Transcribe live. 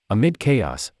Amid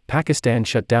chaos, Pakistan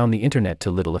shut down the internet to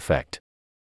little effect.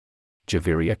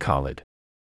 Javeria Khalid.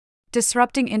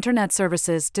 Disrupting internet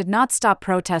services did not stop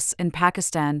protests in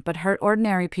Pakistan but hurt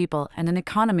ordinary people and an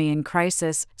economy in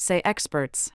crisis, say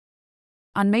experts.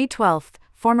 On May 12,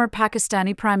 former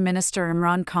Pakistani Prime Minister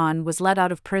Imran Khan was let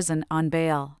out of prison on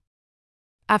bail.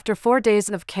 After 4 days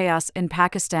of chaos in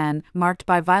Pakistan, marked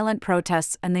by violent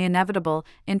protests and the inevitable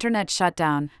internet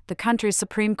shutdown, the country's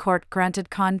Supreme Court granted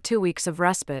Khan 2 weeks of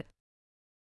respite.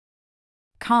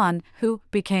 Khan, who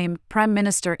became Prime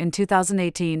Minister in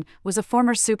 2018, was a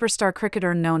former superstar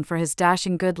cricketer known for his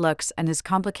dashing good looks and his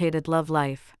complicated love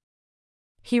life.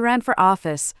 He ran for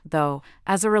office, though,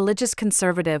 as a religious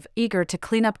conservative eager to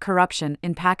clean up corruption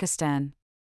in Pakistan.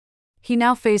 He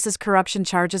now faces corruption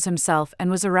charges himself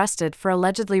and was arrested for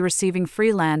allegedly receiving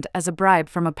free land as a bribe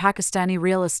from a Pakistani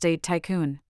real estate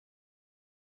tycoon.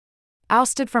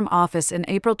 Ousted from office in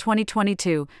April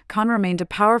 2022, Khan remained a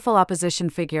powerful opposition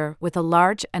figure with a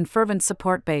large and fervent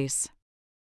support base.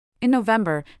 In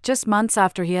November, just months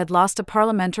after he had lost a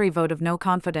parliamentary vote of no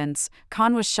confidence,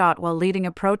 Khan was shot while leading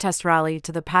a protest rally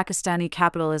to the Pakistani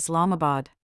capital Islamabad.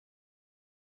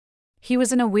 He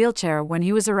was in a wheelchair when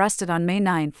he was arrested on May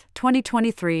 9,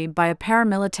 2023 by a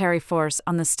paramilitary force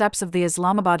on the steps of the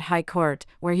Islamabad High Court,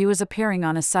 where he was appearing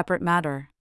on a separate matter.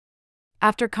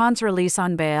 After Khan's release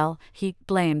on bail, he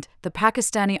blamed the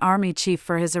Pakistani army chief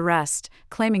for his arrest,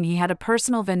 claiming he had a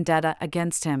personal vendetta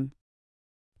against him.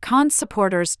 Khan's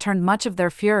supporters turned much of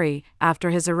their fury, after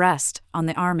his arrest, on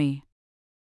the army.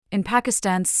 In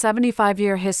Pakistan's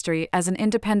 75-year history as an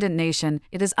independent nation,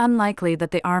 it is unlikely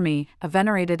that the army, a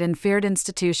venerated and feared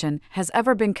institution, has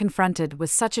ever been confronted with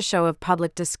such a show of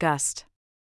public disgust.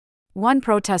 One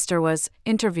protester was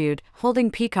interviewed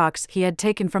holding peacocks he had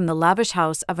taken from the lavish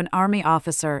house of an army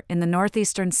officer in the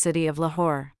northeastern city of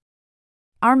Lahore.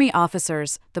 Army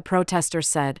officers, the protester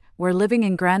said, were living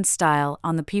in grand style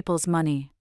on the people's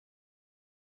money.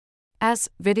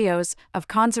 As videos of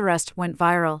Khan's arrest went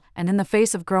viral, and in the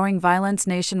face of growing violence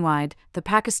nationwide, the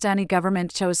Pakistani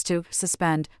government chose to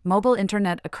suspend mobile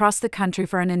internet across the country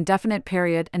for an indefinite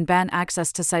period and ban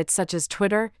access to sites such as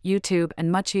Twitter, YouTube,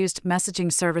 and much-used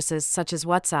messaging services such as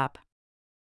WhatsApp.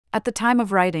 At the time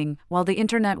of writing, while the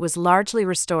internet was largely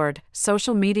restored,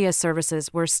 social media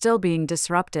services were still being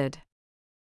disrupted.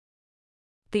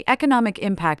 The economic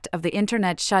impact of the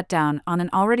internet shutdown on an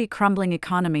already crumbling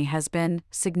economy has been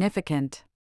significant.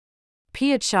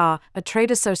 Piat Shah, a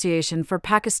trade association for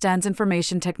Pakistan's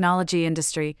information technology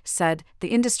industry, said,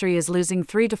 "The industry is losing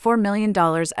 $3 to $4 million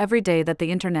every day that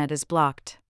the internet is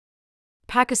blocked."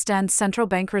 Pakistan's central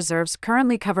bank reserves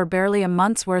currently cover barely a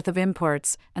month's worth of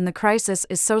imports, and the crisis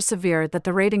is so severe that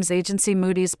the ratings agency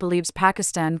Moody's believes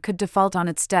Pakistan could default on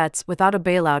its debts without a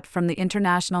bailout from the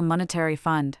International Monetary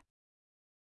Fund.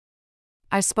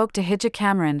 I spoke to Hija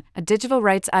Kamran, a digital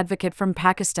rights advocate from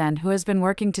Pakistan who has been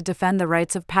working to defend the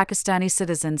rights of Pakistani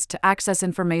citizens to access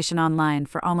information online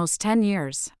for almost 10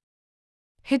 years.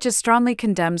 Hija strongly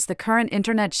condemns the current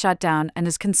internet shutdown and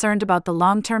is concerned about the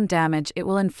long-term damage it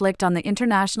will inflict on the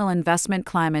international investment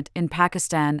climate in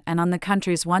Pakistan and on the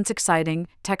country's once exciting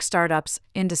tech startups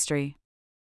industry.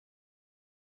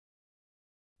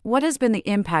 What has been the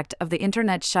impact of the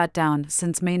internet shutdown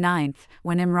since May 9,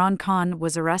 when Imran Khan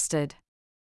was arrested?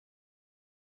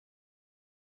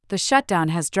 The shutdown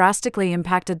has drastically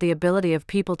impacted the ability of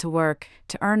people to work,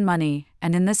 to earn money,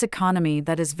 and in this economy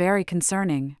that is very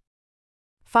concerning.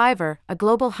 Fiverr, a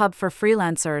global hub for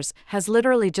freelancers, has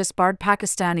literally just barred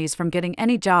Pakistanis from getting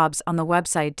any jobs on the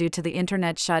website due to the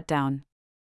internet shutdown.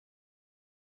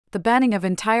 The banning of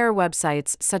entire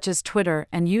websites such as Twitter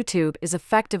and YouTube is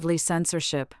effectively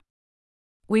censorship.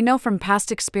 We know from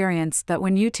past experience that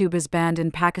when YouTube is banned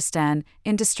in Pakistan,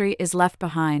 industry is left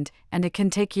behind, and it can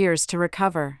take years to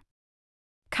recover.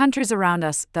 Countries around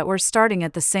us that were starting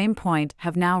at the same point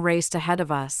have now raced ahead of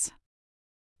us.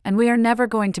 And we are never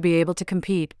going to be able to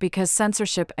compete because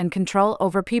censorship and control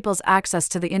over people's access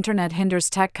to the internet hinders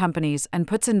tech companies and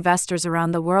puts investors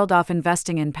around the world off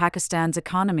investing in Pakistan's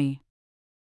economy.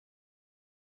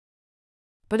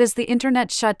 But is the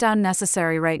internet shutdown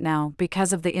necessary right now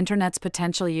because of the internet's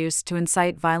potential use to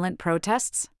incite violent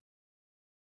protests?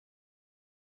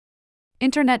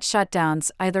 Internet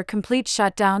shutdowns, either complete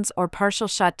shutdowns or partial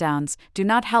shutdowns, do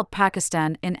not help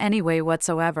Pakistan in any way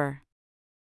whatsoever.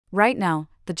 Right now,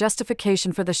 the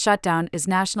justification for the shutdown is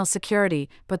national security,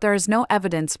 but there is no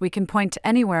evidence we can point to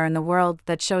anywhere in the world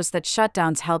that shows that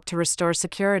shutdowns help to restore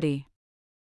security.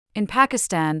 In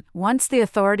Pakistan, once the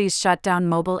authorities shut down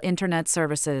mobile internet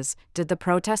services, did the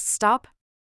protests stop?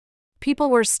 People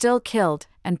were still killed,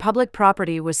 and public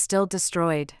property was still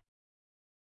destroyed.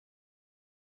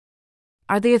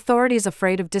 Are the authorities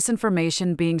afraid of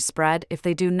disinformation being spread if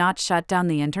they do not shut down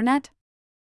the internet?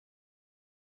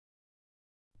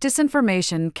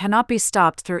 Disinformation cannot be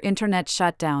stopped through internet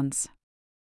shutdowns.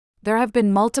 There have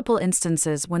been multiple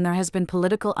instances when there has been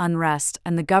political unrest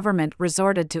and the government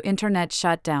resorted to internet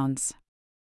shutdowns.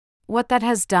 What that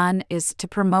has done is to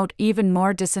promote even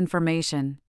more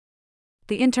disinformation.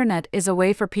 The internet is a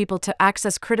way for people to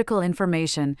access critical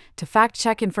information, to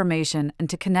fact-check information, and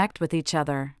to connect with each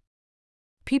other.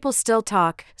 People still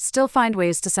talk, still find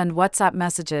ways to send WhatsApp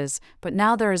messages, but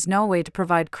now there is no way to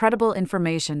provide credible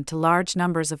information to large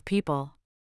numbers of people.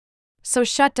 So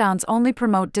shutdowns only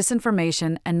promote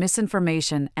disinformation and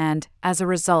misinformation and, as a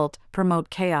result,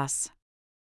 promote chaos.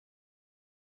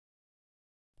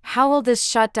 How will this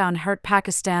shutdown hurt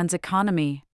Pakistan's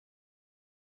economy?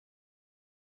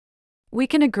 We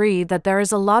can agree that there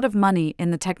is a lot of money in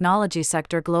the technology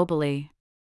sector globally.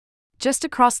 Just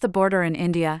across the border in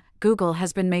India, Google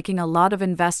has been making a lot of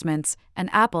investments,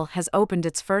 and Apple has opened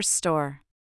its first store.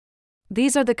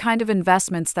 These are the kind of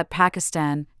investments that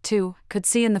Pakistan, too, could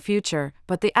see in the future,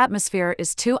 but the atmosphere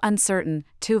is too uncertain,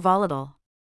 too volatile.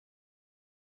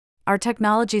 Our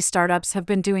technology startups have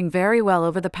been doing very well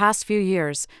over the past few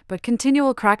years, but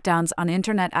continual crackdowns on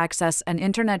internet access and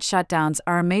internet shutdowns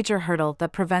are a major hurdle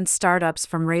that prevents startups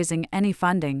from raising any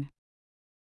funding.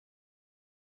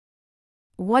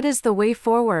 What is the way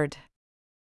forward?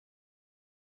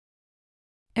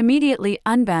 Immediately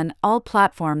unban all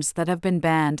platforms that have been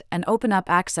banned and open up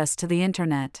access to the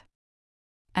internet.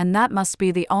 And that must be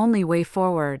the only way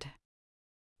forward.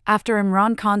 After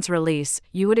Imran Khan's release,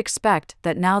 you would expect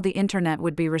that now the internet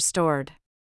would be restored.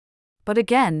 But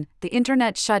again, the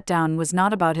internet shutdown was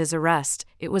not about his arrest,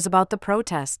 it was about the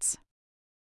protests.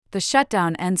 The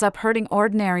shutdown ends up hurting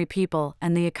ordinary people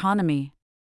and the economy.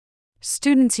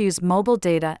 Students use mobile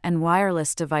data and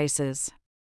wireless devices.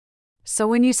 So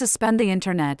when you suspend the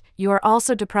internet, you are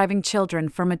also depriving children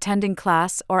from attending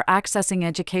class or accessing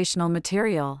educational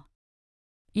material.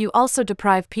 You also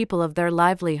deprive people of their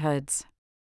livelihoods.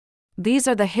 These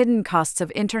are the hidden costs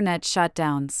of internet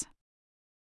shutdowns.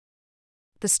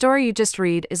 The story you just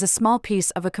read is a small piece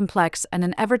of a complex and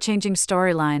an ever-changing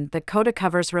storyline that Coda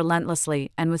covers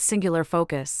relentlessly and with singular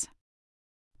focus.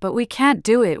 But we can't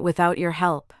do it without your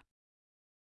help.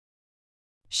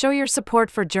 Show your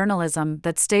support for journalism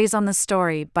that stays on the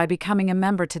story by becoming a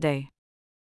member today.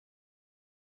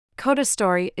 Coda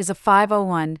Story is a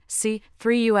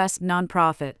 501(c)(3) U.S.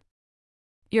 nonprofit.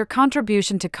 Your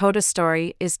contribution to Coda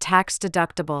Story is tax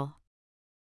deductible.